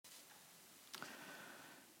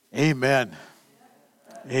Amen.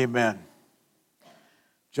 Amen.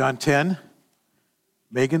 John 10.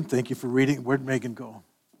 Megan, thank you for reading. Where'd Megan go?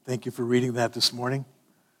 Thank you for reading that this morning.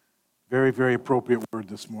 Very, very appropriate word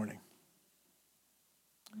this morning.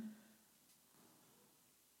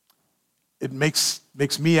 It makes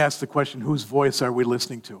me ask the question, whose voice are we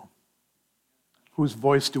listening to? Whose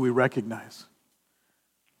voice do we recognize?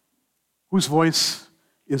 Whose voice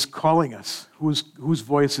is calling us? Whose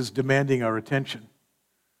voice is demanding our attention?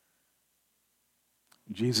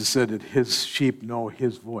 Jesus said that his sheep know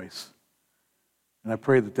his voice. And I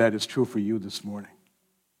pray that that is true for you this morning.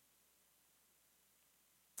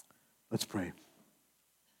 Let's pray.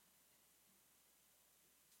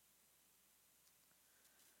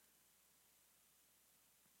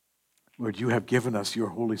 Lord, you have given us your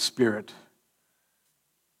Holy Spirit.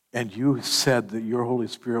 And you said that your Holy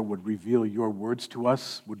Spirit would reveal your words to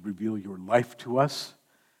us, would reveal your life to us,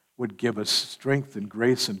 would give us strength and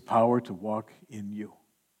grace and power to walk in you.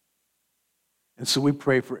 And so we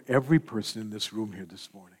pray for every person in this room here this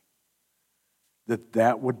morning, that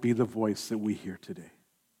that would be the voice that we hear today.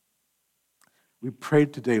 We pray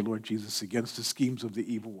today, Lord Jesus, against the schemes of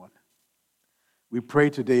the evil one. We pray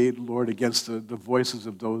today, Lord, against the voices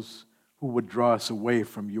of those who would draw us away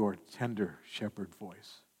from your tender shepherd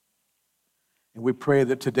voice. And we pray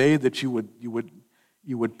that today that you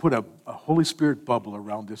would put a Holy Spirit bubble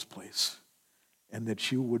around this place, and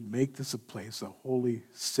that you would make this a place, a holy,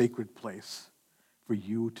 sacred place for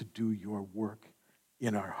you to do your work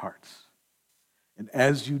in our hearts. And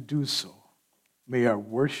as you do so, may our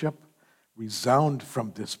worship resound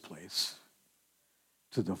from this place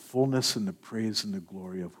to the fullness and the praise and the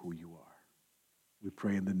glory of who you are. We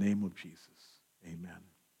pray in the name of Jesus. Amen.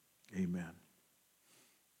 Amen.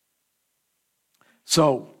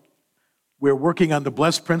 So, we're working on the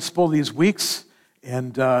blessed principle these weeks,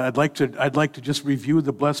 and I'd like to just review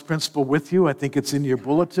the blessed principle with you. I think it's in your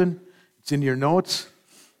bulletin. It's in your notes.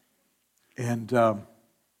 And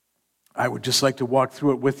I would just like to walk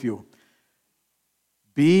through it with you.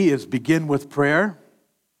 B is begin with prayer.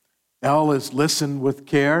 L is listen with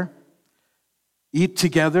care. Eat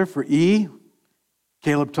together for E.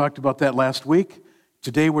 Caleb talked about that last week.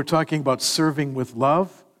 Today we're talking about serving with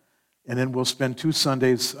love. And then we'll spend 2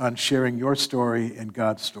 Sundays on sharing your story and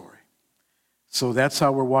God's story. So that's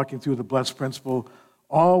how we're walking through the blessed principle,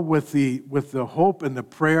 all with the hope and the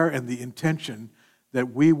prayer and the intention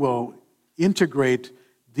that we will integrate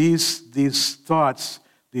these thoughts,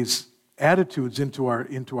 these attitudes into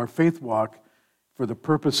our faith walk for the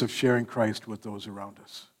purpose of sharing Christ with those around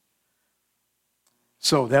us.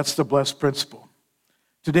 So that's the blessed principle.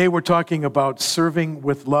 Today we're talking about serving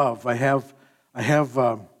with love. I have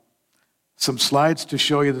some slides to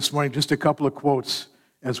show you this morning, just a couple of quotes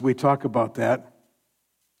as we talk about that.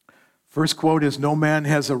 First quote is, "No man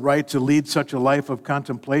has a right to lead such a life of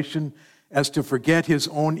contemplation as to forget his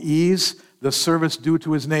own ease, the service due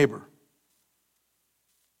to his neighbor."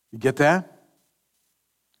 You get that?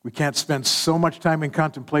 We can't spend so much time in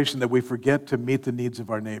contemplation that we forget to meet the needs of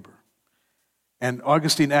our neighbor. And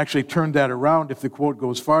Augustine actually turned that around. If the quote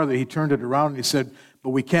goes farther, he turned it around and he said, but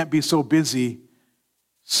we can't be so busy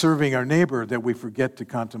serving our neighbor that we forget to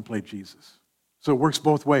contemplate Jesus. So it works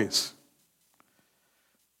both ways.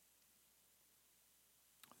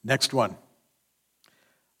 Next one.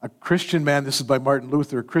 A Christian man, this is by Martin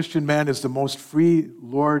Luther, a Christian man is the most free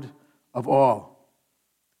Lord of all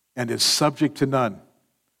and is subject to none.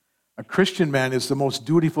 A Christian man is the most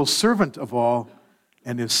dutiful servant of all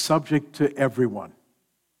and is subject to everyone,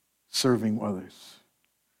 serving others.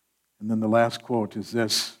 And then the last quote is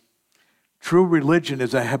this: "True religion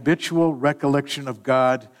is a habitual recollection of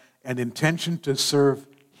God and intention to serve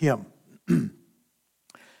Him.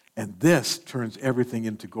 And this turns everything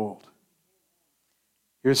into gold."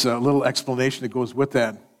 Here's a little explanation that goes with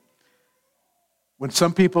that. When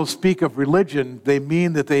some people speak of religion, they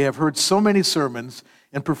mean that they have heard so many sermons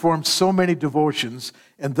and performed so many devotions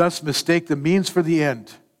and thus mistake the means for the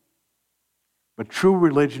end. But true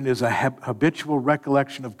religion is a habitual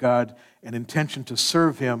recollection of God and intention to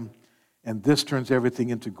serve Him, and this turns everything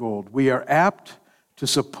into gold. We are apt to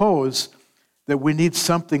suppose that we need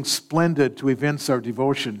something splendid to evince our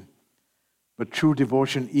devotion, but true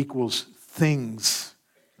devotion equals things.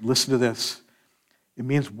 Listen to this. It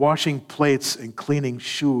means washing plates and cleaning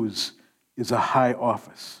shoes is a high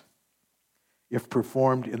office if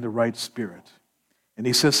performed in the right spirit. And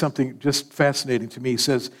he says something just fascinating to me. He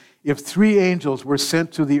says, if 3 angels were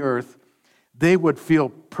sent to the earth, they would feel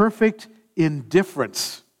perfect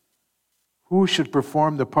indifference who should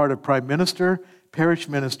perform the part of prime minister, parish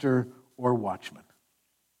minister, or watchman.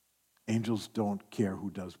 Angels don't care who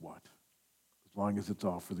does what. as long as it's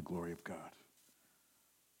all for the glory of God.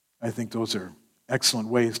 I think those are excellent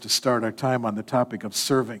ways to start our time on the topic of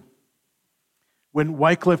serving. When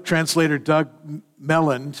Wycliffe translator Doug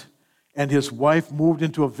Melland and his wife moved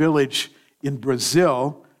into a village in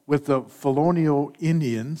Brazil with the Fulonio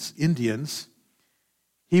Indians,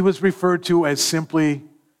 he was referred to as simply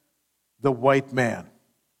the white man.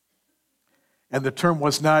 And the term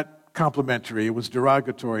was not complimentary, it was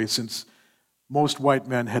derogatory, since most white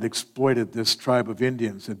men had exploited this tribe of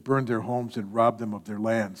Indians, had burned their homes and robbed them of their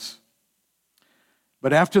lands.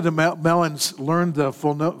 But after the Melons learned the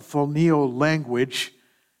Fulonio language,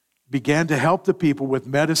 began to help the people with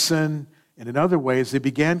medicine and in other ways, they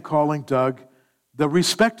began calling Doug the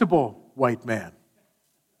respectable white man.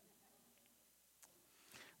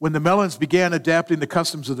 When the Melons began adapting the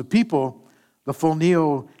customs of the people, the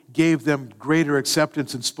Fulonio gave them greater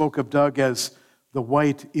acceptance and spoke of Doug as the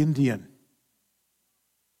white Indian.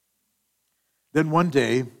 Then one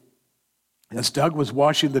day, as Doug was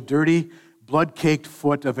washing the dirty, blood-caked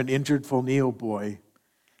foot of an injured Fulonio boy,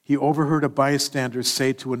 he overheard a bystander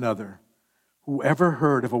say to another, "Whoever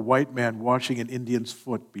heard of a white man washing an Indian's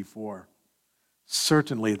foot before?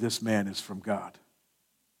 Certainly this man is from God."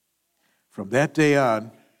 From that day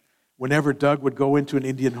on, whenever Doug would go into an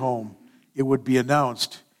Indian home, it would be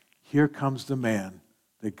announced, "Here comes the man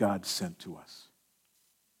that God sent to us."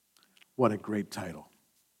 What a great title.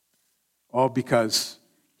 All because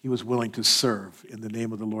he was willing to serve in the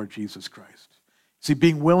name of the Lord Jesus Christ. See,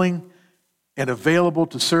 being willing and available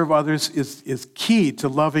to serve others is key to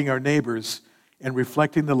loving our neighbors and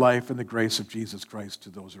reflecting the life and the grace of Jesus Christ to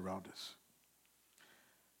those around us.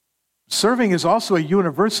 Serving is also a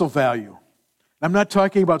universal value. I'm not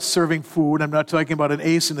talking about serving food. I'm not talking about an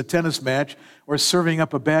ace in a tennis match or serving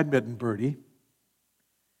up a badminton birdie.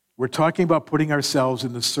 We're talking about putting ourselves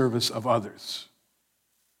in the service of others.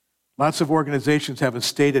 Lots of organizations have a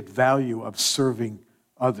stated value of serving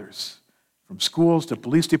others. From schools to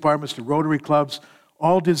police departments to Rotary clubs,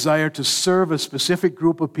 all desire to serve a specific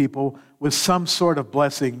group of people with some sort of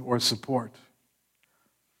blessing or support.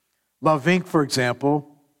 Love Inc., for example,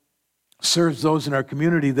 serves those in our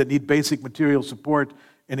community that need basic material support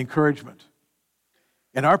and encouragement.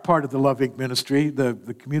 And our part of the Love Inc. ministry,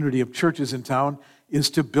 the community of churches in town, is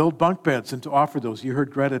to build bunk beds and to offer those. You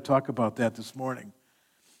heard Greta talk about that this morning.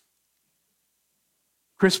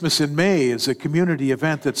 Christmas in May is a community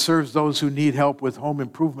event that serves those who need help with home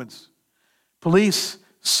improvements. Police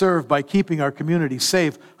serve by keeping our community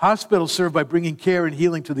safe. Hospitals serve by bringing care and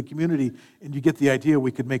healing to the community. And you get the idea,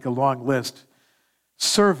 we could make a long list.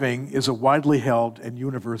 Serving is a widely held and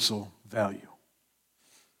universal value.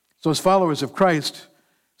 So as followers of Christ,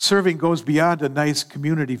 serving goes beyond a nice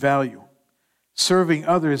community value. Serving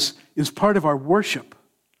others is part of our worship.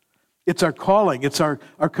 It's our calling. It's our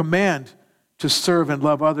command to serve and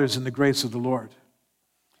love others in the grace of the Lord.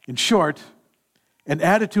 In short, an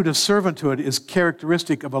attitude of servanthood is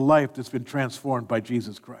characteristic of a life that's been transformed by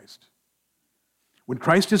Jesus Christ. When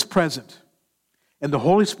Christ is present and the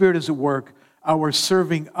Holy Spirit is at work, our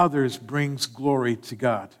serving others brings glory to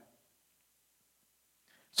God.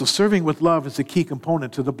 So serving with love is a key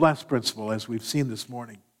component to the blessed principle, as we've seen this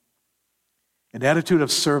morning. An attitude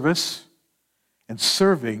of service and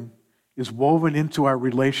serving is woven into our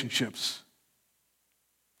relationships.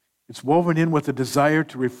 It's woven in with a desire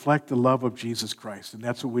to reflect the love of Jesus Christ, and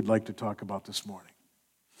that's what we'd like to talk about this morning.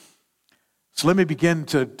 So let me begin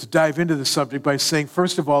to dive into the subject by saying,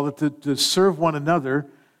 first of all, that to serve one another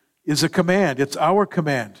is a command. It's our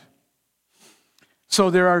command. So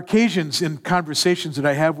there are occasions in conversations that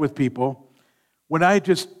I have with people when I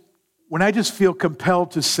just feel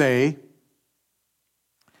compelled to say,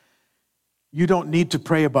 "You don't need to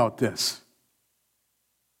pray about this."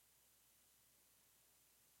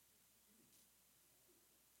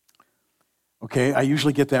 Okay, I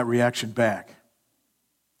usually get that reaction back.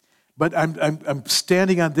 But I'm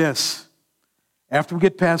standing on this. After we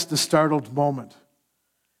get past the startled moment,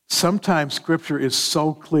 sometimes Scripture is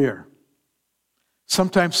so clear.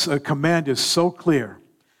 Sometimes a command is so clear.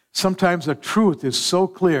 Sometimes a truth is so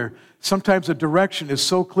clear. Sometimes a direction is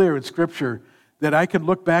so clear in Scripture that I can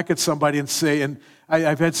look back at somebody and say, and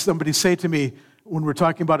I've had somebody say to me when we're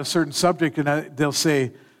talking about a certain subject, and they'll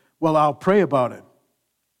say, "Well, I'll pray about it."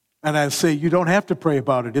 And I say, "You don't have to pray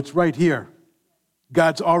about it. It's right here.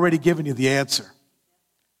 God's already given you the answer."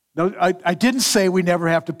 No, I didn't say we never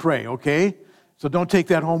have to pray, okay? So don't take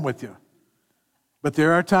that home with you. But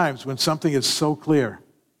there are times when something is so clear.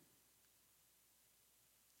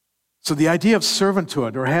 So the idea of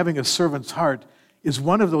servanthood or having a servant's heart is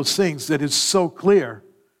one of those things that is so clear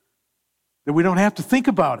that we don't have to think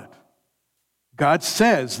about it. God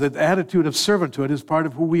says that the attitude of servanthood is part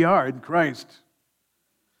of who we are in Christ.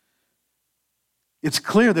 It's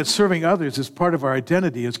clear that serving others is part of our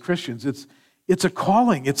identity as Christians. It's a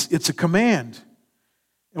calling. It's a command.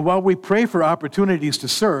 And while we pray for opportunities to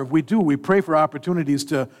serve, we pray for opportunities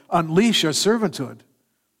to unleash our servanthood.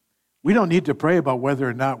 We don't need to pray about whether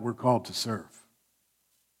or not we're called to serve.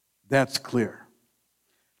 That's clear.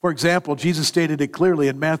 For example, Jesus stated it clearly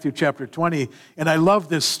in Matthew chapter 20, and I love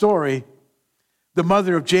this story. The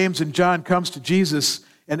mother of James and John comes to Jesus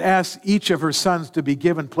and asks each of her sons to be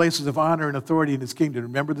given places of honor and authority in his kingdom.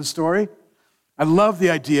 Remember the story? I love the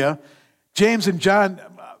idea. James and John,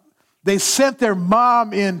 they sent their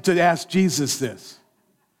mom in to ask Jesus this.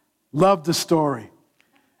 Love the story.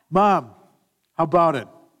 Mom, how about it?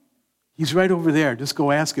 He's right over there. Just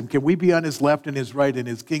go ask him. Can we be on his left and his right in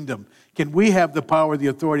his kingdom? Can we have the power, the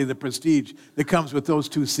authority, the prestige that comes with those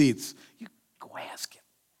two seats? You go ask him.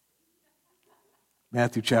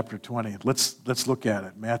 Matthew chapter 20. Let's look at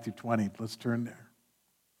it. Matthew 20. Let's turn there.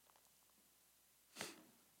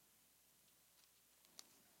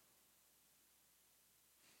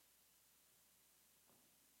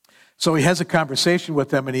 So he has a conversation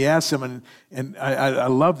with them, and he asks them, and I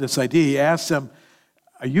love this idea. He asks them,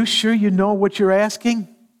 are you sure you know what you're asking?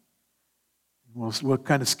 We'll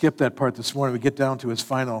kind of skip that part this morning. We get down to his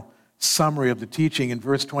final summary of the teaching. In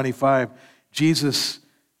verse 25, Jesus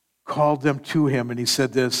called them to him, and he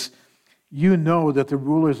said this, you know that the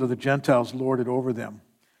rulers of the Gentiles lord it over them,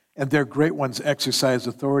 and their great ones exercise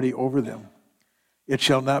authority over them. It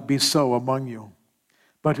shall not be so among you.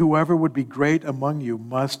 But whoever would be great among you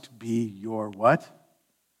must be your what?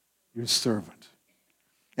 Your servant.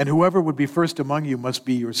 And whoever would be first among you must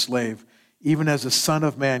be your slave, even as the Son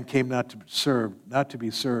of Man came not to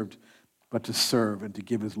be served, but to serve and to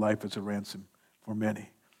give his life as a ransom for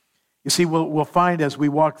many. You see, we'll find as we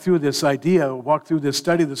walk through this idea, walk through this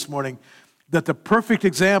study this morning, that the perfect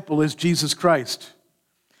example is Jesus Christ.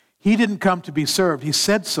 He didn't come to be served. He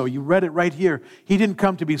said so. You read it right here. He didn't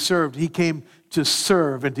come to be served. He came to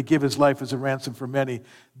serve and to give his life as a ransom for many.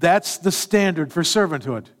 That's the standard for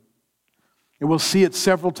servanthood. And we'll see it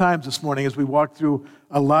several times this morning as we walk through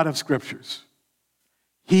a lot of scriptures.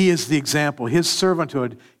 He is the example. His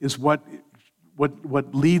servanthood is what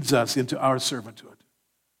leads us into our servanthood.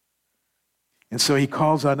 And so he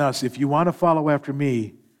calls on us, if you want to follow after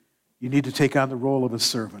me, you need to take on the role of a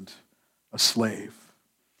servant, a slave.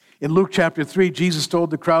 In Luke chapter 3, Jesus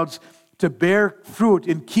told the crowds to bear fruit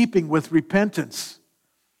in keeping with repentance.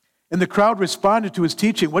 And the crowd responded to his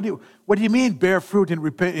teaching. What do you mean bear fruit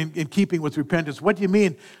in keeping with repentance? What do you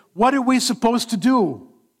mean? What are we supposed to do?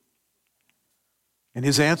 And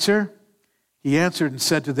his answer? He answered and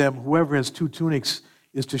said to them, whoever has 2 tunics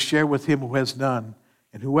is to share with him who has none,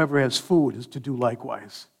 and whoever has food is to do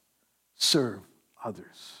likewise. Serve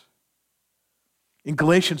others. In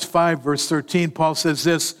Galatians 5, verse 13, Paul says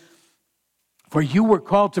this, for you were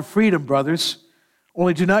called to freedom, brothers.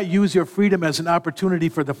 Only do not use your freedom as an opportunity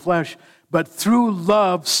for the flesh, but through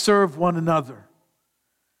love serve one another.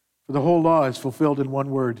 For the whole law is fulfilled in one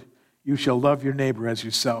word. You shall love your neighbor as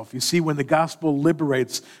yourself. You see, when the gospel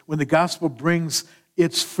liberates, when the gospel brings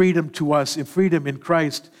its freedom to us, in freedom in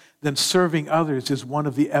Christ, then serving others is one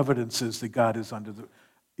of the evidences that God is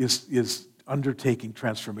undertaking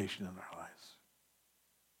transformation in our lives.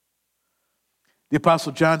 The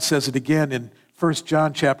Apostle John says it again in 1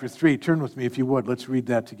 John chapter 3. Turn with me if you would. Let's read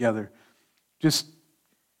that together. You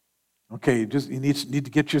need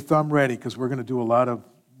to get your thumb ready because we're going to do a lot of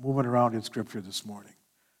moving around in Scripture this morning.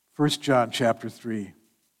 1 John chapter 3.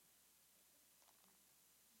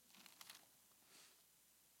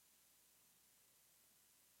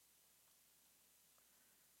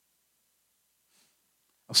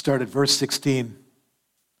 I'll start at verse 16.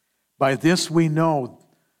 By this we know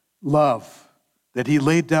love, that he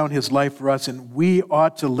laid down his life for us, and we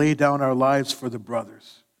ought to lay down our lives for the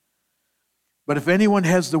brothers. But if anyone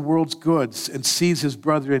has the world's goods and sees his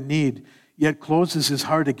brother in need, yet closes his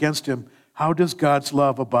heart against him, how does God's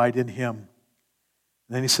love abide in him?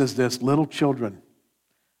 And then he says this, little children,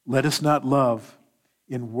 let us not love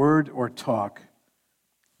in word or talk,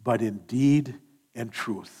 but in deed and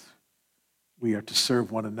truth. We are to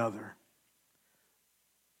serve one another.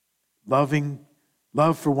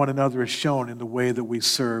 Love for one another is shown in the way that we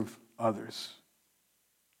serve others.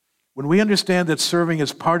 When we understand that serving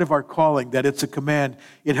is part of our calling, that it's a command,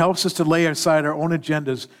 it helps us to lay aside our own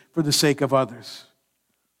agendas for the sake of others.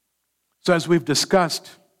 So as we've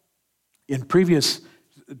discussed in previous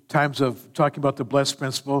times of talking about the BLESS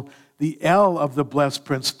principle, the L of the BLESS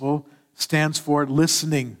principle stands for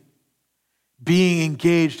listening, being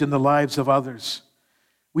engaged in the lives of others.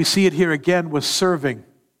 We see it here again with serving.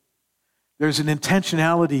 There's an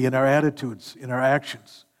intentionality in our attitudes, in our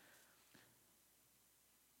actions.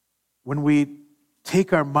 When we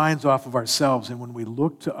take our minds off of ourselves and when we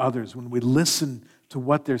look to others, when we listen to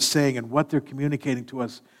what they're saying and what they're communicating to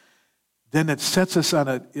us, then it sets us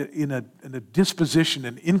on in a disposition,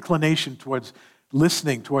 an inclination towards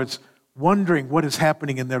listening, towards wondering what is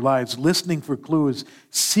happening in their lives, listening for clues,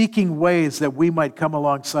 seeking ways that we might come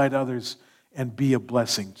alongside others and be a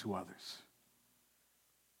blessing to others.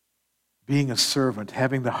 Being a servant,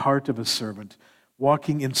 having the heart of a servant,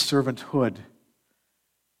 walking in servanthood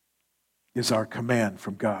is our command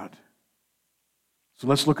from God. So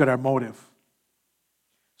let's look at our motive.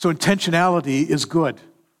 So intentionality is good.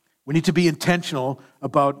 We need to be intentional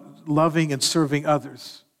about loving and serving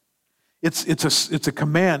others. It's a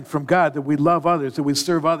command from God that we love others, that we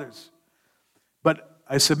serve others. But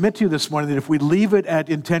I submit to you this morning that if we leave it at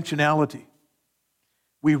intentionality,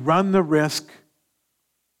 we run the risk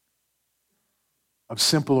of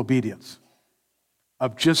simple obedience,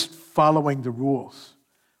 of just following the rules,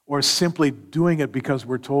 or simply doing it because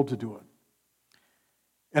we're told to do it.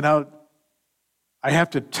 And I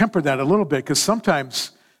have to temper that a little bit, because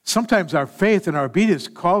sometimes our faith and our obedience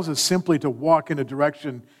calls us simply to walk in a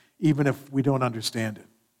direction even if we don't understand it.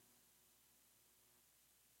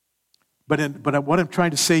 But what I'm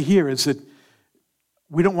trying to say here is that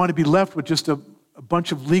we don't want to be left with just a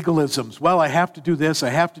bunch of legalisms. Well, I have to do this, I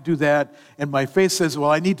have to do that, and my faith says,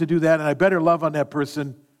 well, I need to do that, and I better love on that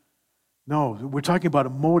person. No, we're talking about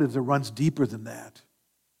a motive that runs deeper than that.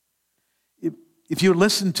 If you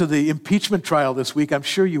listened to the impeachment trial this week, I'm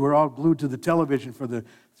sure you were all glued to the television for the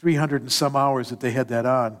 300 and some hours that they had that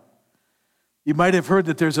on. You might have heard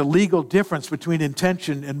that there's a legal difference between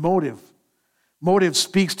intention and motive. Motive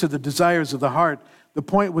speaks to the desires of the heart. The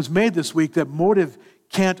point was made this week that motive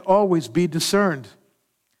can't always be discerned.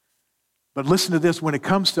 But listen to this, when it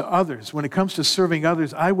comes to others, when it comes to serving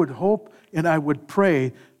others, I would hope and I would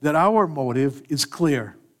pray that our motive is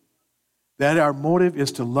clear. That our motive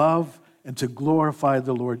is to love and to glorify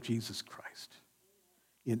the Lord Jesus Christ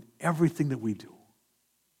in everything that we do.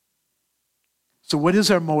 So what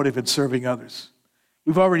is our motive in serving others?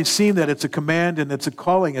 We've already seen that it's a command and it's a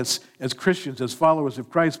calling as Christians, as followers of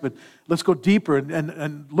Christ, but let's go deeper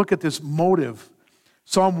and look at this motive.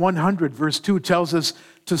 Psalm 100, verse 2 tells us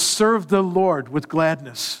to serve the Lord with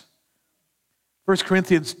gladness. 1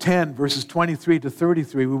 Corinthians 10, verses 23 to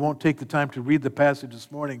 33, we won't take the time to read the passage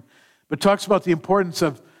this morning, but talks about the importance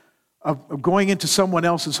of going into someone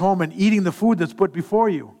else's home and eating the food that's put before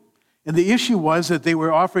you. And the issue was that they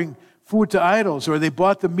were offering food to idols, or they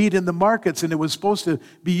bought the meat in the markets and it was supposed to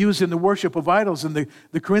be used in the worship of idols. And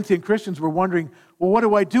the Corinthian Christians were wondering, well, what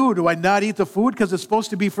do I do? Do I not eat the food because it's supposed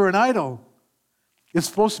to be for an idol? It's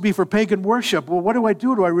supposed to be for pagan worship. Well, what do I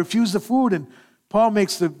do? Do I refuse the food? And Paul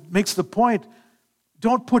makes the point,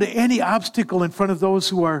 don't put any obstacle in front of those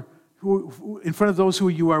who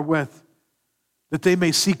you are with, that they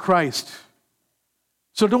may see Christ.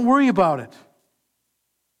 So don't worry about it.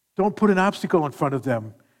 Don't put an obstacle in front of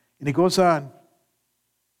them. And he goes on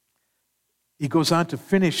to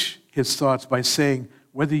finish his thoughts by saying,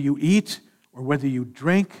 whether you eat or whether you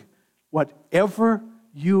drink, whatever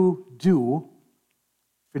you do,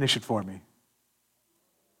 finish it for me.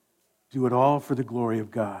 Do it all for the glory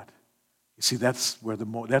of God. You see, that's where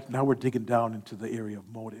now we're digging down into the area of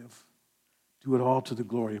motive. Do it all to the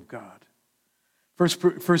glory of God. 1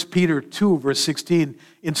 Peter 2, verse 16,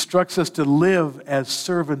 instructs us to live as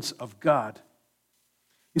servants of God.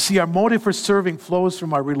 You see, our motive for serving flows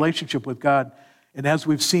from our relationship with God. And as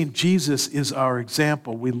we've seen, Jesus is our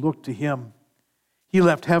example. We look to him. He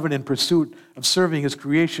left heaven in pursuit of serving his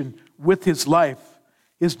creation with his life.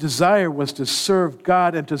 His desire was to serve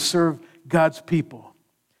God and to serve God's people.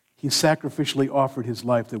 He sacrificially offered his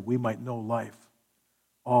life that we might know life,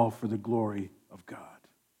 all for the glory of God.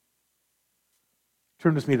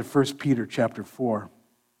 Turn with me to 1 Peter chapter 4.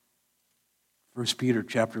 1 Peter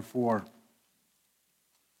chapter 4.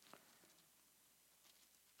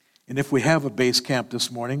 And if we have a base camp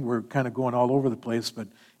this morning, we're kind of going all over the place, but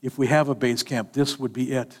if we have a base camp, this would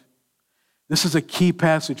be it. This is a key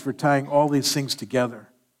passage for tying all these things together.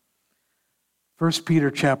 1 Peter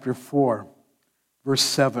chapter 4, verse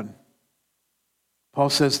 7.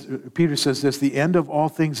 Peter says this, the end of all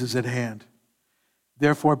things is at hand.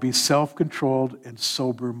 Therefore be self-controlled and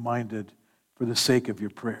sober-minded for the sake of your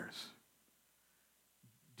prayers.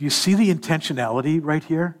 Do you see the intentionality right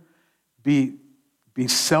here? Be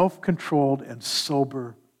self-controlled and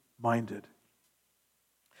sober-minded.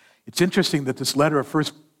 It's interesting that this letter of 1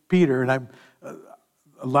 Peter, and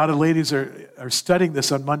a lot of ladies are studying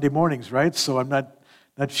this on Monday mornings, right? So I'm not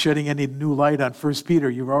not shedding any new light on 1 Peter.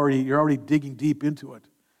 You're already digging deep into it.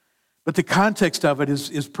 But the context of it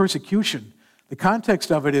is persecution. The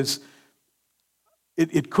context of it is,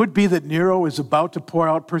 it could be that Nero is about to pour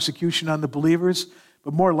out persecution on the believers,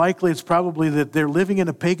 but more likely it's probably that they're living in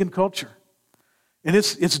a pagan culture. And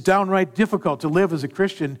it's downright difficult to live as a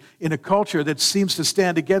Christian in a culture that seems to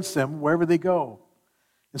stand against them wherever they go.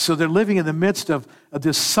 And so they're living in the midst of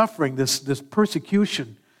this suffering, this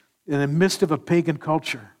persecution, in the midst of a pagan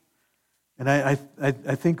culture. And I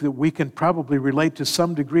think that we can probably relate to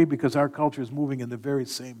some degree because our culture is moving in the very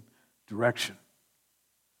same direction.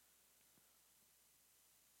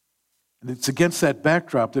 And it's against that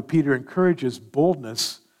backdrop that Peter encourages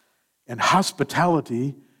boldness and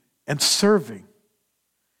hospitality and serving.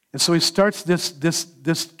 And so he starts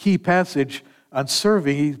this key passage on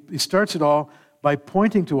serving. He starts it all by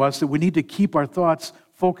pointing to us that we need to keep our thoughts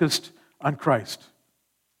focused on Christ.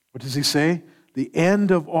 What does he say? The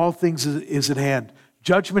end of all things is at hand.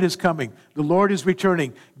 Judgment is coming. The Lord is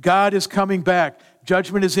returning. God is coming back.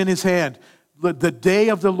 Judgment is in his hand. The day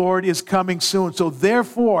of the Lord is coming soon. So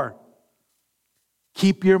therefore,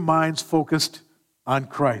 keep your minds focused on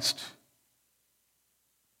Christ.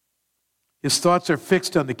 His thoughts are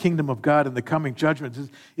fixed on the kingdom of God and the coming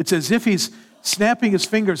judgment. It's as if he's snapping his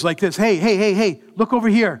fingers like this. Hey, look over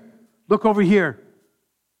here. Look over here.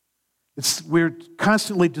 We're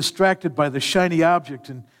constantly distracted by the shiny object,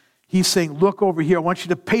 and he's saying, look over here. I want you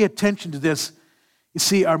to pay attention to this. You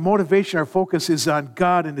see, our motivation, our focus is on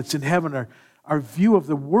God, and it's in heaven. Our view of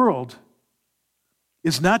the world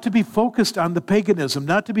is not to be focused on the paganism,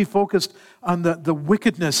 not to be focused on the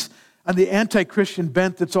wickedness, on the anti-Christian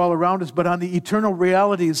bent that's all around us, but on the eternal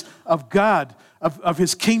realities of God, of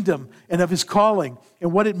his kingdom, and of his calling,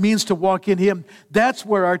 and what it means to walk in him. That's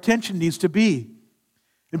where our attention needs to be.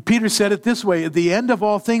 And Peter said it this way, the end of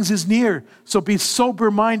all things is near, so be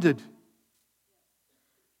sober-minded.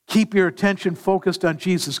 Keep your attention focused on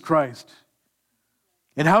Jesus Christ.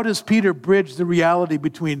 And how does Peter bridge the reality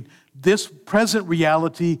between this present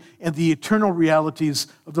reality and the eternal realities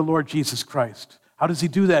of the Lord Jesus Christ? How does he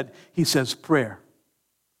do that? He says prayer.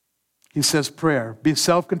 He says prayer. Be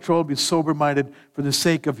self-controlled, be sober-minded for the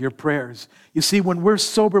sake of your prayers. You see, when we're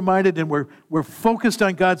sober-minded and we're focused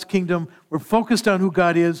on God's kingdom, we're focused on who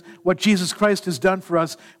God is, what Jesus Christ has done for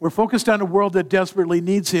us, we're focused on a world that desperately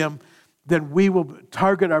needs him, then we will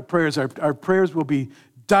target our prayers. Our prayers will be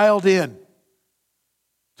dialed in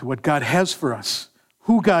to what God has for us,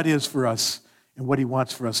 who God is for us, and what he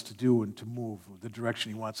wants for us to do and to move, the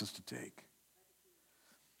direction he wants us to take.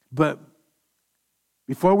 But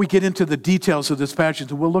before we get into the details of this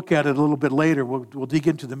passage, and we'll look at it a little bit later, we'll dig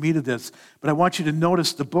into the meat of this, but I want you to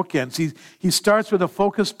notice the bookends. He starts with a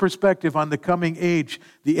focused perspective on the coming age,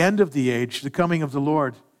 the end of the age, the coming of the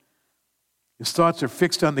Lord. His thoughts are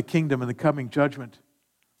fixed on the kingdom and the coming judgment.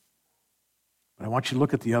 But I want you to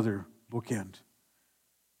look at the other bookend.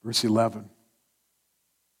 Verse 11.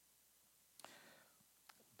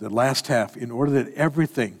 The last half, in order that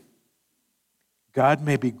everything God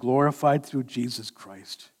may be glorified through Jesus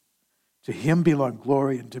Christ. To him belong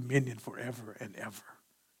glory and dominion forever and ever.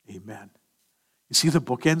 Amen. You see the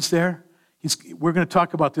bookends there? We're going to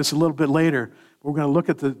talk about this a little bit later. We're going to look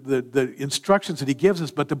at the instructions that he gives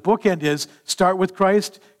us, but the bookend is start with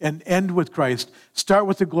Christ and end with Christ. Start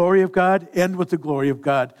with the glory of God, end with the glory of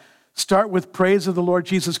God. Start with praise of the Lord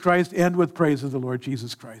Jesus Christ, end with praise of the Lord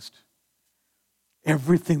Jesus Christ.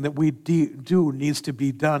 Everything that we do needs to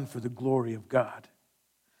be done for the glory of God.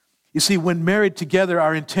 You see, when married together,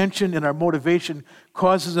 our intention and our motivation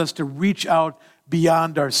causes us to reach out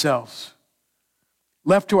beyond ourselves.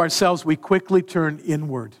 Left to ourselves, we quickly turn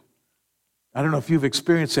inward. I don't know if you've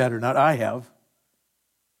experienced that or not. I have.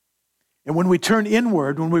 And when we turn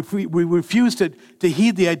inward, when we refuse to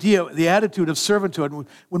heed the attitude of servanthood,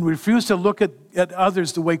 when we refuse to look at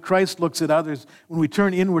others the way Christ looks at others, when we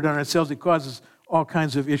turn inward on ourselves, it causes all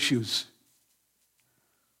kinds of issues.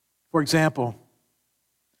 For example,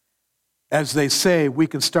 as they say, we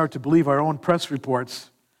can start to believe our own press reports.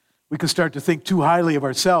 We can start to think too highly of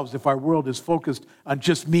ourselves if our world is focused on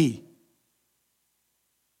just me.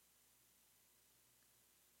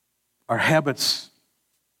 Our habits,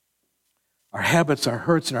 our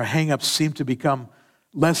hurts, and our hang-ups seem to become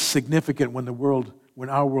less significant when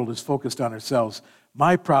our world is focused on ourselves.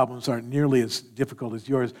 My problems aren't nearly as difficult as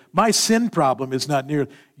yours. My sin problem is not near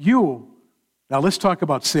you. Now let's talk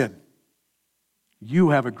about sin.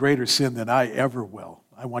 You have a greater sin than I ever will.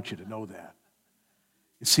 I want you to know that.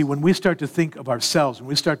 You see, when we start to think of ourselves, when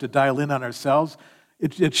we start to dial in on ourselves,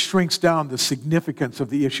 it shrinks down the significance of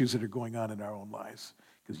the issues that are going on in our own lives.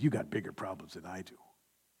 Because you got bigger problems than I do.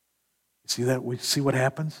 You see that? We see what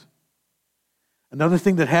happens? Another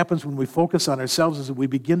thing that happens when we focus on ourselves is that we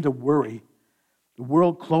begin to worry. The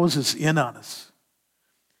world closes in on us.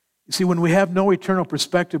 You see, when we have no eternal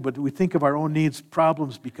perspective, but we think of our own needs,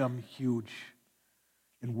 problems become huge,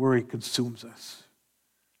 and worry consumes us.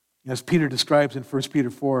 As Peter describes in 1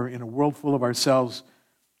 Peter 4, in a world full of ourselves,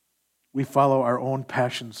 we follow our own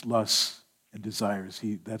passions, lusts, and desires.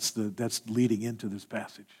 That's leading into this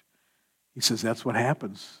passage. He says that's what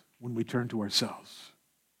happens when we turn to ourselves.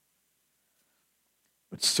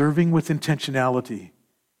 But serving with intentionality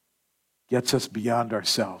gets us beyond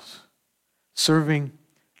ourselves. Serving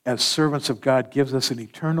as servants of God gives us an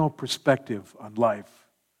eternal perspective on life.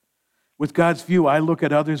 With God's view, I look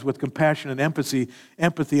at others with compassion and empathy,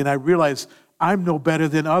 and I realize I'm no better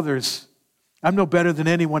than others. I'm no better than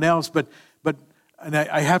anyone else, but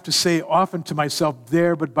I have to say often to myself,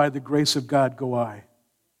 there, but by the grace of God go I.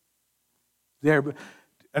 There,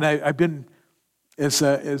 and I've been,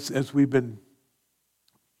 as we've been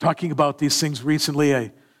talking about these things recently,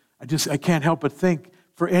 I can't help but think,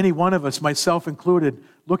 for any one of us, myself included,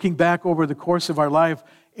 looking back over the course of our life,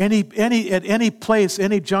 at any place,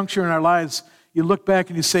 any juncture in our lives, you look back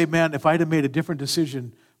and you say, man, if I'd have made a different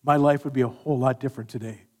decision, my life would be a whole lot different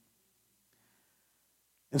today.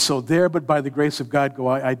 And so there, but by the grace of God go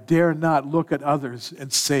I dare not look at others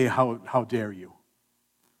and say, how dare you?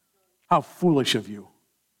 How foolish of you,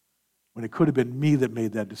 when it could have been me that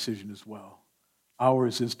made that decision as well.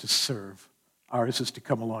 Ours is to serve. Ours is to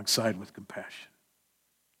come alongside with compassion.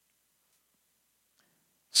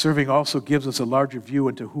 Serving also gives us a larger view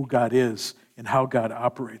into who God is and how God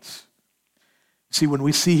operates. See, when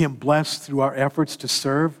we see Him blessed through our efforts to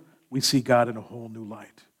serve, we see God in a whole new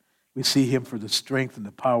light. We see Him for the strength and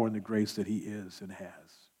the power and the grace that He is and has.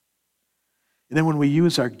 And then when we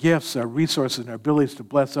use our gifts, our resources, and our abilities to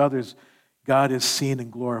bless others, God is seen and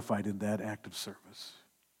glorified in that act of service.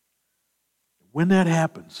 When that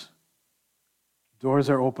happens, doors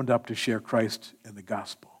are opened up to share Christ and the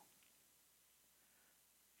gospel.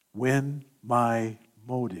 When my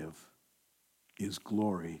motive is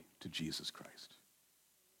glory to Jesus Christ.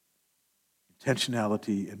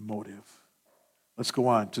 Intentionality and motive. Let's go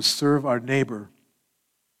on. To serve our neighbor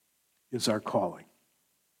is our calling.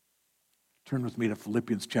 Turn with me to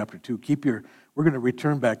Philippians chapter 2. We're going to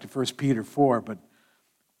return back to 1 Peter 4, but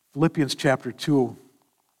Philippians chapter 2.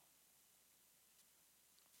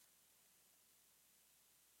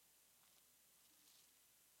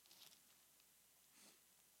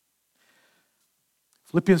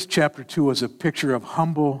 Philippians chapter 2 is a picture of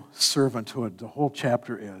humble servanthood. The whole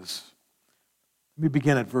chapter is. Let me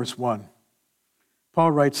begin at verse 1.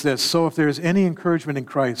 Paul writes this, so if there is any encouragement in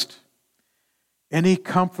Christ, any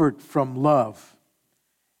comfort from love,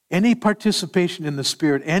 any participation in the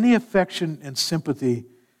Spirit, any affection and sympathy,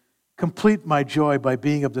 complete my joy by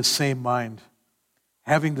being of the same mind,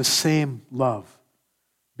 having the same love,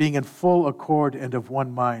 being in full accord and of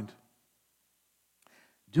one mind.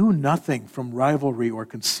 Do nothing from rivalry or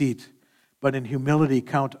conceit, but in humility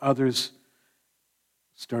count others,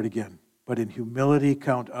 but in humility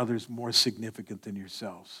count others more significant than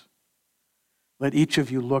yourselves. Let each of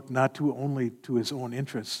you look not only to his own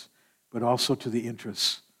interests, but also to the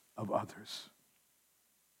interests of others.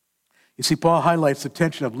 You see, Paul highlights the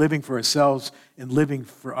tension of living for ourselves and living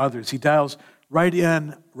for others. He dials right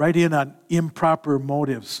in on improper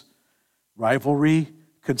motives, rivalry,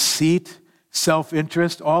 conceit,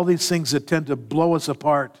 self-interest, all these things that tend to blow us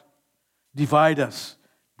apart, divide us,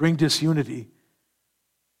 bring disunity.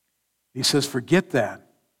 He says, forget that,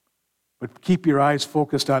 but keep your eyes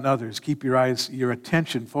focused on others. Keep your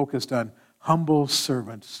attention focused on humble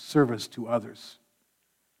service to others.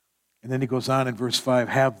 And then he goes on in verse 5,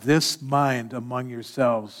 have this mind among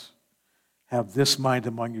yourselves. Have this mind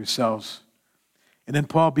among yourselves. And then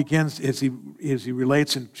Paul begins, as he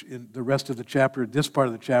relates in the rest of the chapter, this part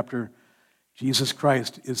of the chapter, Jesus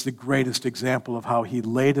Christ is the greatest example of how he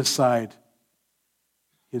laid aside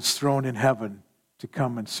his throne in heaven to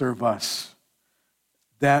come and serve us.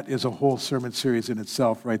 That is a whole sermon series in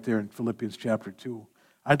itself right there in Philippians chapter 2.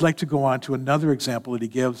 I'd like to go on to another example that he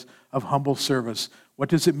gives of humble service. What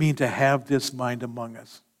does it mean to have this mind among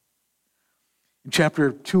us? In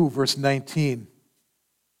chapter 2, verse 19,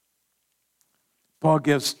 Paul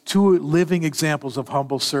gives two living examples of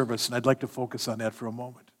humble service, and I'd like to focus on that for a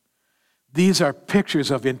moment. These are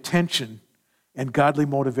pictures of intention and godly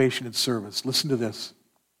motivation in service. Listen to this.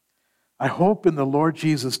 I hope in the Lord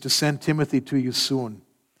Jesus to send Timothy to you soon,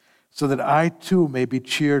 so that I too may be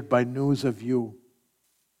cheered by news of you.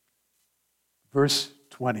 Verse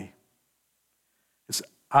 20.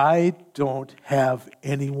 I don't have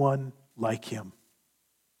anyone like him.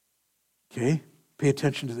 Okay? Pay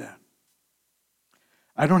attention to that.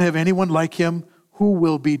 I don't have anyone like him who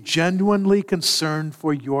will be genuinely concerned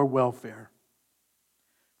for your welfare.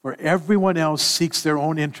 For everyone else seeks their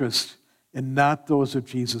own interest and not those of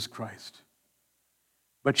Jesus Christ.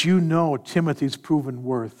 But you know Timothy's proven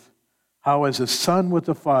worth, how as a son with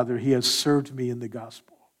the Father he has served me in the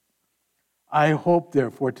gospel. I hope,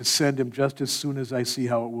 therefore, to send him just as soon as I see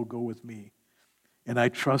how it will go with me. And I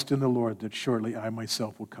trust in the Lord that shortly I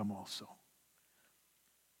myself will come also.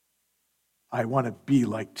 I want to be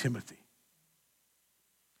like Timothy.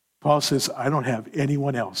 Paul says, I don't have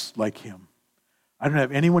anyone else like him. I don't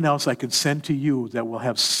have anyone else I can send to you that will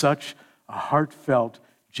have such a heartfelt,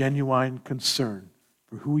 genuine concern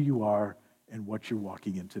for who you are and what you're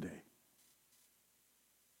walking in today.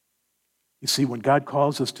 You see, when God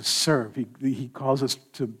calls us to serve, He calls us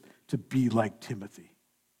to be like Timothy.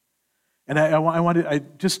 And I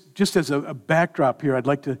wanted, just as a backdrop here, I'd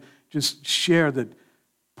like to just share that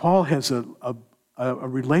Paul has a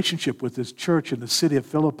relationship with this church in the city of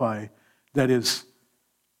Philippi that is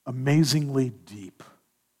amazingly deep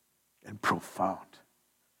and profound.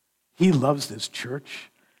 He loves this church,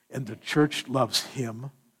 and the church loves him,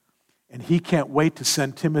 and he can't wait to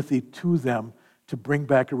send Timothy to them to bring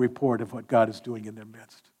back a report of what God is doing in their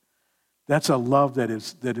midst. That's a love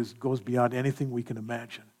that goes beyond anything we can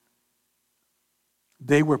imagine.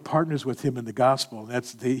 They were partners with him in the gospel.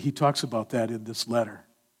 He talks about that in this letter.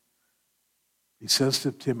 He says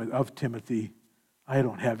to Timothy, I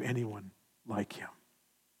don't have anyone like him.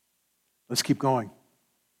 Let's keep going.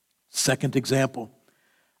 Second example.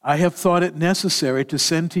 I have thought it necessary to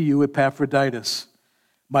send to you Epaphroditus,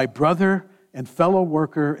 my brother and fellow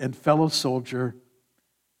worker and fellow soldier.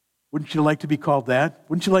 Wouldn't you like to be called that?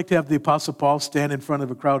 Wouldn't you like to have the Apostle Paul stand in front of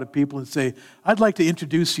a crowd of people and say, I'd like to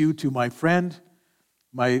introduce you to my friend,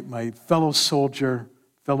 my fellow soldier,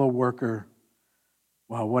 fellow worker.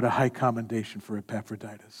 Wow, what a high commendation for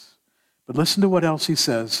Epaphroditus. But listen to what else he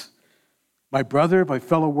says. My brother, my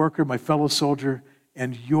fellow worker, my fellow soldier,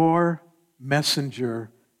 and your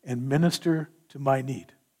messenger and minister to my need.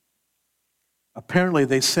 Apparently,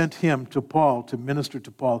 they sent him to Paul to minister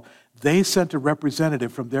to Paul. They sent a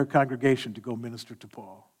representative from their congregation to go minister to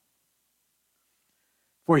Paul.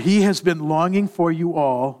 For he has been longing for you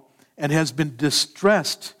all and has been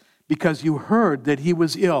distressed because you heard that he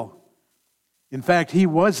was ill. In fact, he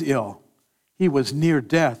was ill. He was near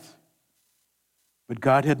death. But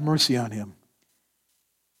God had mercy on him.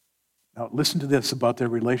 Now, listen to this about their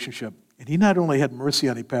relationship. And he not only had mercy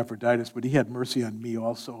on Epaphroditus, but he had mercy on me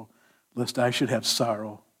also, lest I should have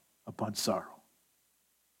sorrow upon sorrow.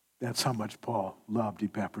 That's how much Paul loved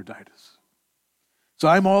Epaphroditus. So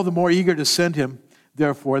I'm all the more eager to send him,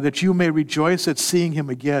 therefore, that you may rejoice at seeing him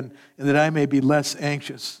again, and that I may be less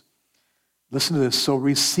anxious. Listen to this. So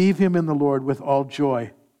receive him in the Lord with all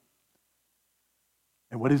joy.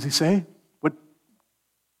 And what does he say? What?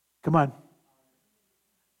 Come on.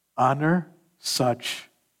 Honor such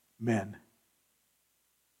men.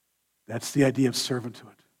 That's the idea of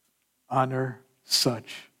servanthood. Honor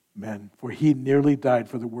such men. For he nearly died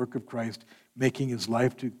for the work of Christ, making his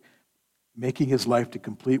life to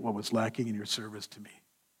complete what was lacking in your service to me.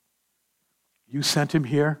 You sent him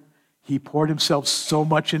here. He poured himself so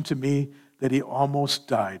much into me that he almost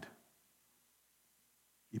died.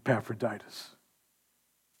 Epaphroditus.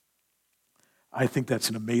 I think that's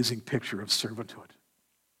an amazing picture of servanthood.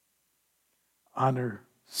 Honor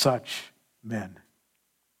such men.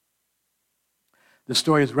 The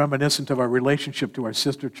story is reminiscent of our relationship to our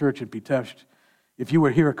sister church in Pitești. If you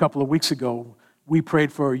were here a couple of weeks ago, we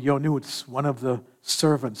prayed for Ionuț, one of the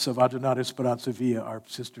servants of Adunare Speranța Vie, our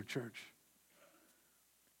sister church.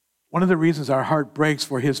 One of the reasons our heart breaks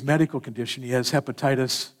for his medical condition, he has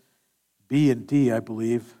hepatitis B and D, I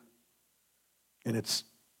believe, and it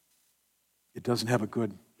doesn't have a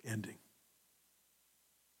good ending.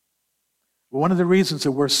 But one of the reasons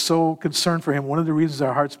that we're so concerned for him, one of the reasons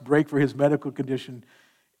our hearts break for his medical condition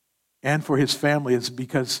and for his family is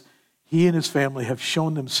because he and his family have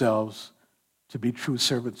shown themselves to be true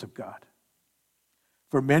servants of God.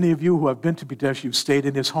 For many of you who have been to Pitești, you've stayed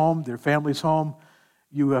in his home, their family's home.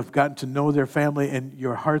 You have gotten to know their family, and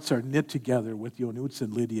your hearts are knit together with Ionuț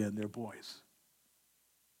and Lydia and their boys.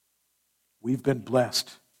 We've been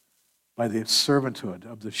blessed by the servanthood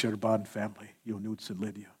of the Șerban family, Ionuț and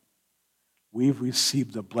Lydia. We've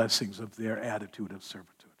received the blessings of their attitude of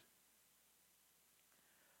servanthood.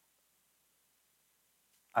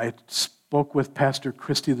 I spoke with Pastor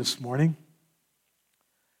Christie this morning.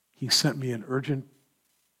 He sent me an urgent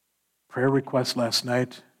prayer request last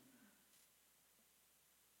night.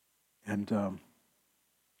 And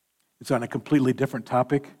it's on a completely different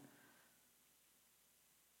topic.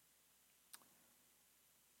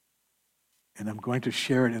 and I'm going to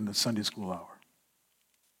share it in the Sunday school hour.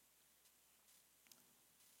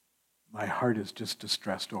 My heart is just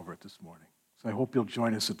distressed over it this morning. So I hope you'll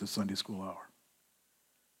join us at the Sunday school hour.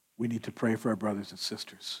 We need to pray for our brothers and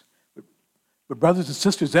sisters. But brothers and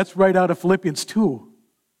sisters, that's right out of Philippians 2.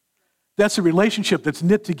 That's a relationship that's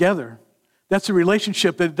knit together. That's a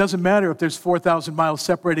relationship that it doesn't matter if there's 4,000 miles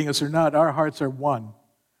separating us or not. Our hearts are one.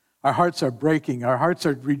 Our hearts are breaking. Our hearts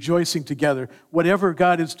are rejoicing together. Whatever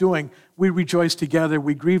God is doing, we rejoice together.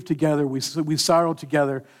 We grieve together. We sorrow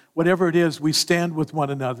together. Whatever it is, we stand with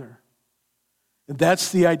one another. And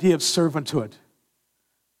that's the idea of servanthood.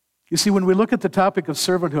 You see, when we look at the topic of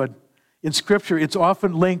servanthood in Scripture, it's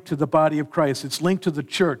often linked to the body of Christ. It's linked to the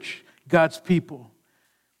church, God's people.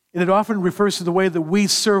 And it often refers to the way that we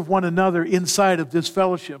serve one another inside of this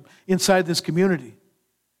fellowship, inside this community.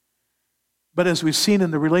 But as we've seen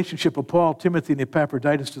in the relationship of Paul, Timothy, and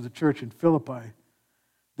Epaphroditus to the church in Philippi,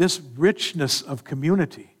 this richness of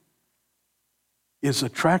community is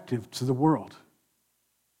attractive to the world.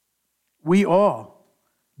 We all,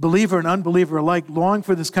 believer and unbeliever alike, long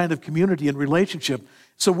for this kind of community and relationship.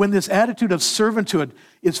 So when this attitude of servanthood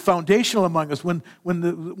is foundational among us, when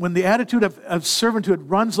the attitude of servanthood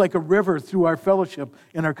runs like a river through our fellowship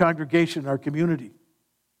and our congregation, our community,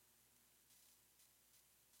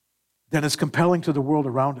 then it's compelling to the world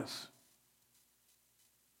around us.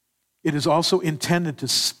 It is also intended to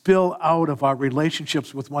spill out of our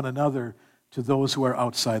relationships with one another to those who are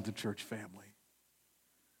outside the church family.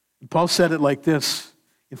 And Paul said it like this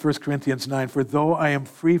in 1 Corinthians 9, "For though I am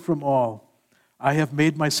free from all, I have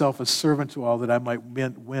made myself a servant to all that I might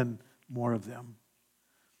win more of them."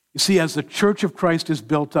 You see, as the church of Christ is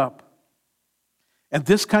built up, and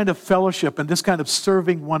this kind of fellowship and this kind of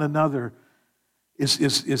serving one another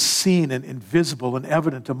is seen and visible and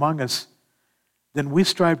evident among us, then we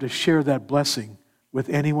strive to share that blessing with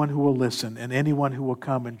anyone who will listen and anyone who will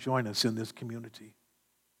come and join us in this community.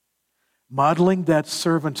 Modeling that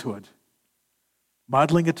servanthood,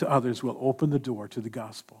 modeling it to others, will open the door to the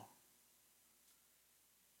gospel.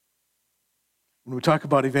 When we talk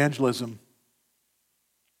about evangelism,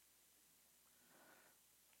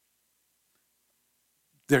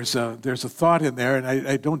 there's a thought in there, and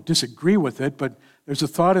I don't disagree with it, but there's a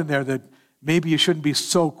thought in there that maybe you shouldn't be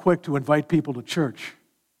so quick to invite people to church.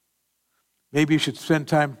 Maybe you should spend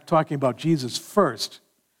time talking about Jesus first.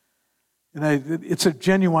 And it's a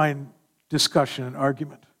genuine discussion and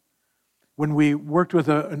argument. When we worked with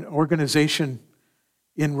an organization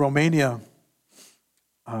in Romania,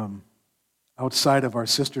 outside of our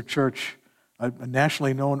sister church, a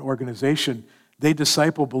nationally known organization, they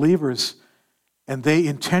disciple believers, and they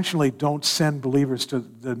intentionally don't send believers to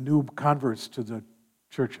the new converts to the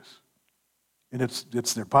churches. And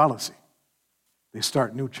it's their policy. They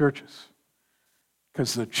start new churches.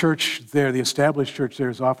 Because the church there, the established church there,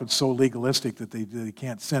 is often so legalistic that they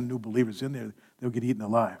can't send new believers in there. They'll get eaten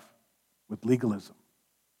alive with legalism.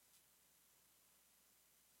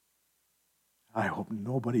 I hope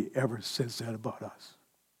nobody ever says that about us.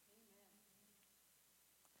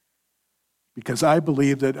 Because I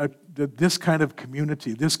believe that this kind of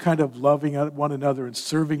community, this kind of loving one another and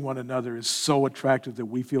serving one another is so attractive that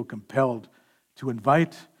we feel compelled to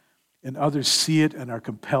invite, and others see it and are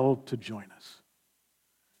compelled to join us.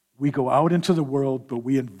 We go out into the world, but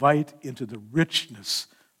we invite into the richness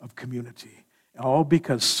of community, all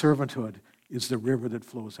because servanthood is the river that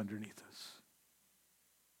flows underneath us.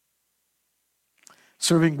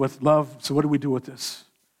 Serving with love, so what do we do with this?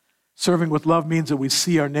 Serving with love means that we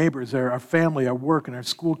see our neighbors, our family, our work, and our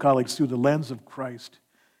school colleagues through the lens of Christ.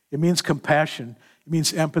 It means compassion. It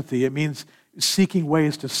means empathy. It means seeking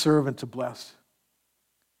ways to serve and to bless.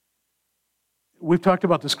 We've talked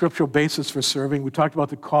about the scriptural basis for serving. We talked about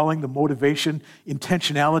the calling, the motivation,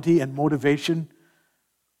 intentionality, and motivation.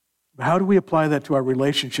 But how do we apply that to our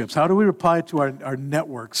relationships? How do we apply it to our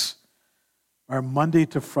networks, our Monday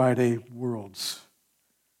to Friday worlds?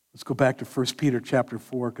 Let's go back to 1 Peter chapter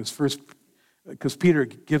 4, because Peter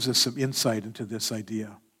gives us some insight into this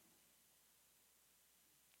idea.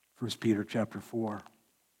 1 Peter chapter 4.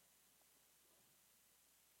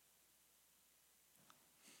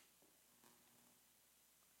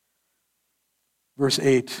 Verse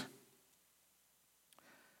 8.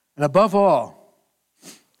 And above all,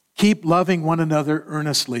 keep loving one another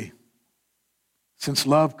earnestly, since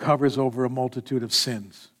love covers over a multitude of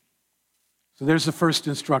sins. So there's the first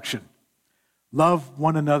instruction. Love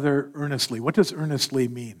one another earnestly. What does earnestly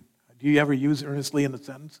mean? Do you ever use earnestly in a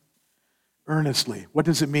sentence? Earnestly. What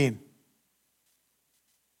does it mean?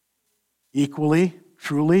 Equally,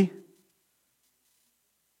 truly,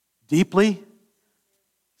 deeply,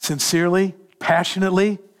 sincerely,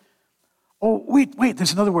 passionately. Oh, wait,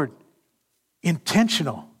 there's another word.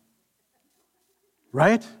 Intentional.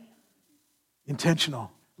 Right?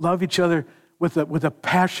 Intentional. Love each other with a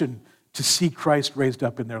passion to see Christ raised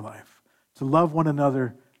up in their life. To love one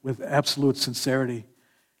another with absolute sincerity.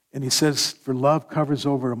 And he says, for love covers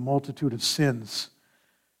over a multitude of sins.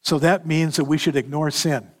 So that means that we should ignore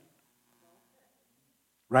sin.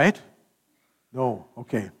 Right? No.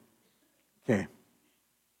 Okay.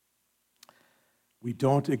 We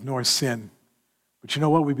don't ignore sin. But you know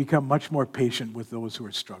what? We become much more patient with those who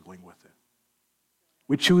are struggling with it.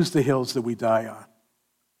 We choose the hills that we die on.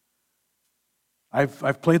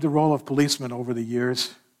 I've played the role of policeman over the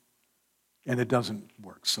years, and it doesn't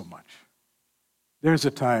work so much. There's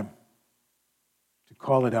a time to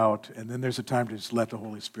call it out, and then there's a time to just let the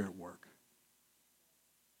Holy Spirit work.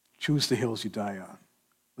 Choose the hills you die on.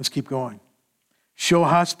 Let's keep going. Show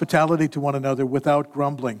hospitality to one another without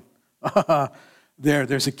grumbling.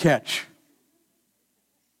 There's a catch.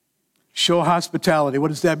 Show hospitality. What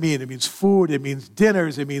does that mean? It means food. It means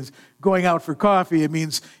dinners. It means going out for coffee. It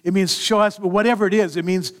means show hospitality. Whatever it is, it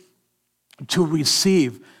means to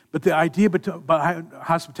receive. But the idea about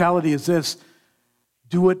hospitality is this: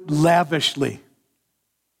 do it lavishly.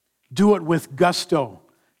 Do it with gusto.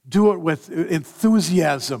 Do it with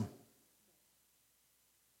enthusiasm.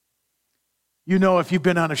 You know, if you've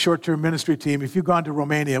been on a short-term ministry team, if you've gone to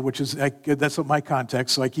Romania, that's my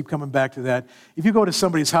context, so I keep coming back to that. If you go to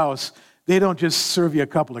somebody's house, they don't just serve you a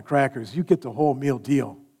couple of crackers. You get the whole meal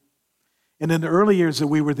deal. And in the early years that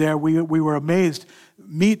we were there, we were amazed.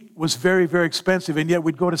 Meat was very, very expensive, and yet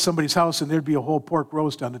we'd go to somebody's house and there'd be a whole pork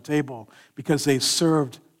roast on the table because they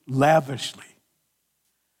served lavishly.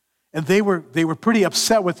 And they were pretty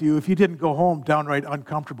upset with you if you didn't go home downright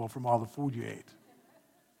uncomfortable from all the food you ate.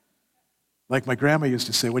 Like my grandma used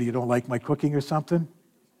to say, what, you don't like my cooking or something?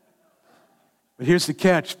 But here's the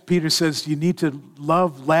catch. Peter says you need to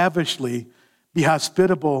love lavishly, be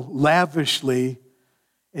hospitable lavishly,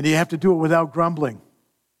 and you have to do it without grumbling.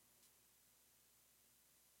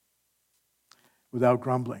 Without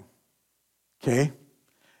grumbling. Okay?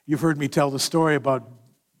 You've heard me tell the story about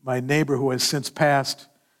my neighbor who has since passed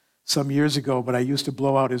some years ago, but I used to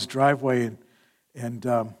blow out his driveway and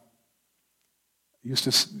used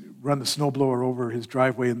to run the snowblower over his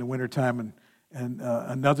driveway in the wintertime, and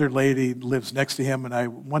another lady lives next to him,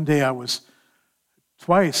 and one day I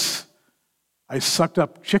sucked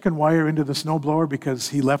up chicken wire into the snowblower because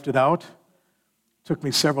he left it out. It took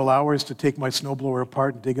me several hours to take my snowblower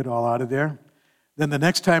apart and dig it all out of there. Then the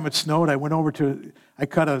next time it snowed, I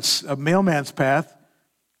cut a mailman's path.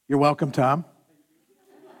 You're welcome, Tom.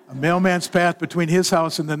 A mailman's path between his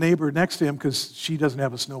house and the neighbor next to him because she doesn't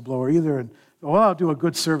have a snowblower either. And I'll do a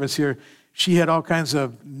good service here. She had all kinds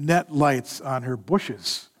of net lights on her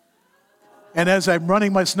bushes. And as I'm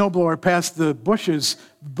running my snowblower past the bushes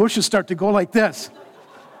start to go like this.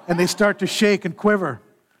 And they start to shake and quiver.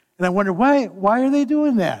 And I wonder, why are they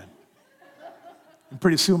doing that? And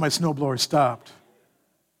pretty soon my snowblower stopped.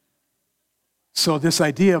 So this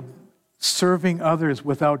idea of serving others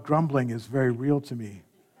without grumbling is very real to me.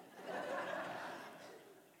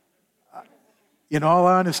 In all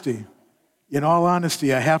honesty,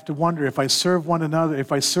 I have to wonder if I serve one another,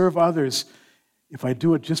 if I serve others, if I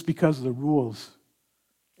do it just because of the rules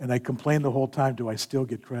and I complain the whole time, do I still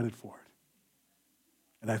get credit for it?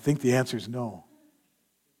 And I think the answer is no.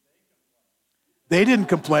 They didn't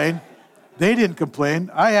complain.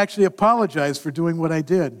 I actually apologized for doing what I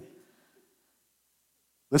did.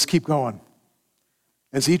 Let's keep going.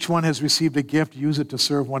 As each one has received a gift, use it to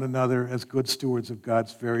serve one another as good stewards of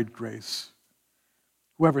God's varied grace.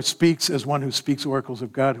 Whoever speaks as one who speaks oracles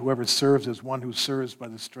of God, whoever serves as one who serves by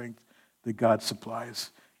the strength that God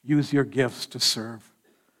supplies. Use your gifts to serve.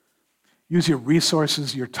 Use your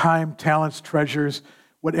resources, your time, talents, treasures,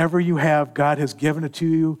 whatever you have, God has given it to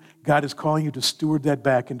you. God is calling you to steward that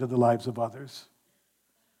back into the lives of others.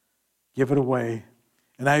 Give it away.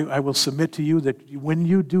 And I will submit to you that when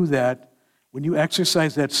you do that, when you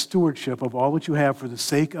exercise that stewardship of all that you have for the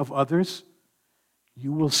sake of others,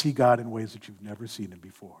 you will see God in ways that you've never seen him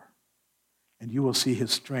before. And you will see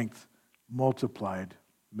his strength multiplied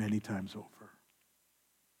many times over.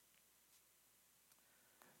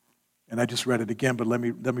 And I just read it again, but let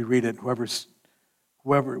me read it.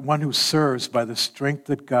 One who serves by the strength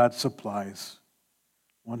that God supplies.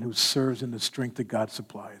 One who serves in the strength that God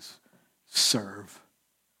supplies. Serve.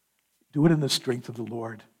 Do it in the strength of the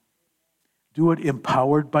Lord. Do it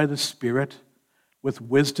empowered by the Spirit, with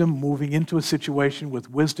wisdom moving into a situation, with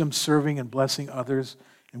wisdom serving and blessing others,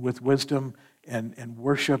 and with wisdom and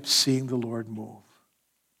worship seeing the Lord move.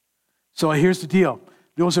 So here's the deal.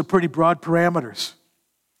 Those are pretty broad parameters.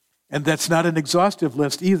 And that's not an exhaustive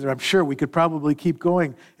list either. I'm sure we could probably keep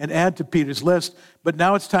going and add to Peter's list, but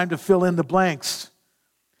now it's time to fill in the blanks.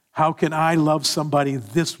 How can I love somebody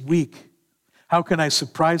this week? How can I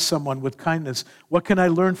surprise someone with kindness? What can I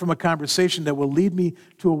learn from a conversation that will lead me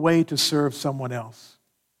to a way to serve someone else?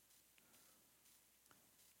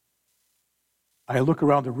 I look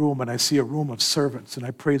around the room and I see a room of servants, and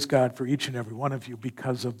I praise God for each and every one of you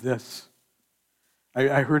because of this.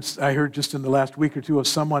 I heard just in the last week or two of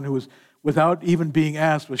someone who was, without even being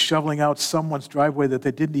asked, was shoveling out someone's driveway that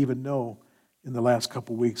they didn't even know in the last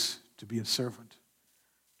couple weeks to be a servant.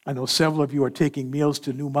 I know several of you are taking meals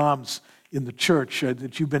to new moms in the church,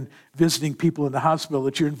 that you've been visiting people in the hospital,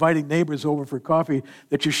 that you're inviting neighbors over for coffee,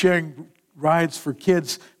 that you're sharing rides for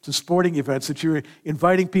kids to sporting events, that you're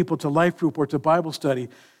inviting people to life group or to Bible study.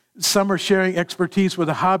 Some are sharing expertise with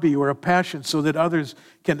a hobby or a passion so that others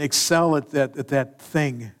can excel at that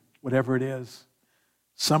thing, whatever it is.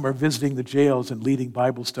 Some are visiting the jails and leading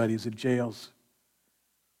Bible studies in jails.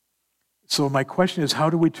 So my question is, how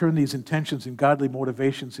do we turn these intentions and godly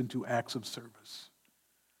motivations into acts of service?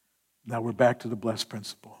 Now we're back to the blessed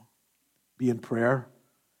principle. Be in prayer,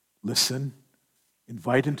 listen,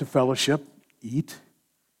 invite into fellowship, eat.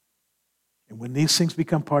 And when these things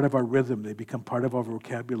become part of our rhythm, they become part of our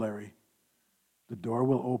vocabulary, the door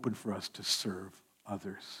will open for us to serve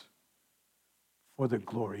others for the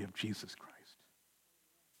glory of Jesus Christ.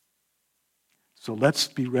 So let's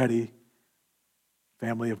be ready,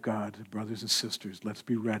 family of God, brothers and sisters, let's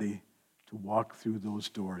be ready to walk through those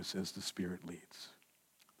doors as the Spirit leads.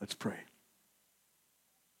 Let's pray.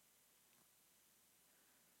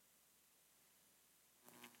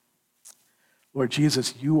 Lord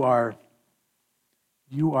Jesus, you are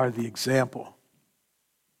the example.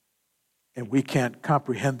 And we can't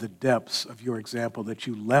comprehend the depths of your example, that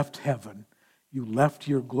you left heaven, you left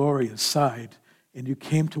your glory aside, and you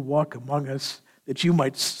came to walk among us that you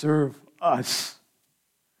might serve us.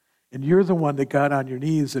 And you're the one that got on your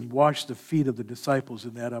knees and washed the feet of the disciples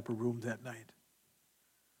in that upper room that night.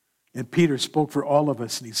 And Peter spoke for all of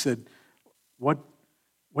us, and he said, what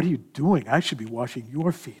are you doing? I should be washing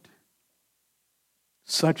your feet.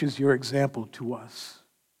 Such is your example to us.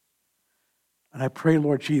 And I pray,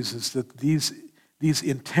 Lord Jesus, that these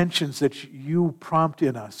intentions that you prompt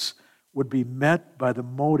in us would be met by the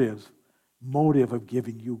motive of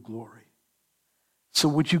giving you glory. So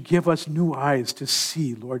would you give us new eyes to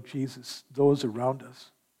see, Lord Jesus, those around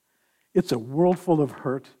us? It's a world full of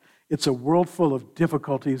hurt. It's a world full of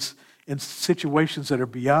difficulties and situations that are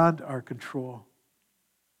beyond our control.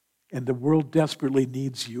 And the world desperately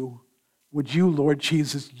needs you. Would you, Lord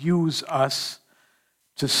Jesus, use us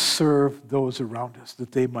to serve those around us,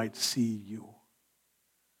 that they might see you?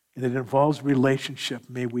 And it involves relationship.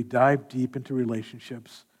 May we dive deep into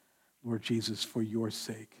relationships, Lord Jesus, for your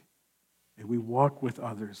sake. May we walk with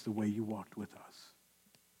others the way you walked with us.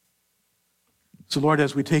 So, Lord,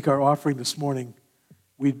 as we take our offering this morning,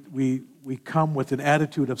 we come with an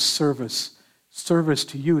attitude of service. Service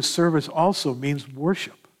to you. Service also means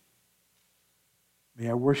worship. May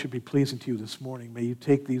our worship be pleasing to you this morning. May you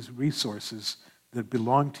take these resources that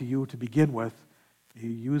belong to you to begin with. May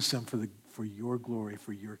you use them for your glory,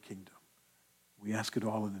 for your kingdom. We ask it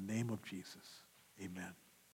all in the name of Jesus. Amen.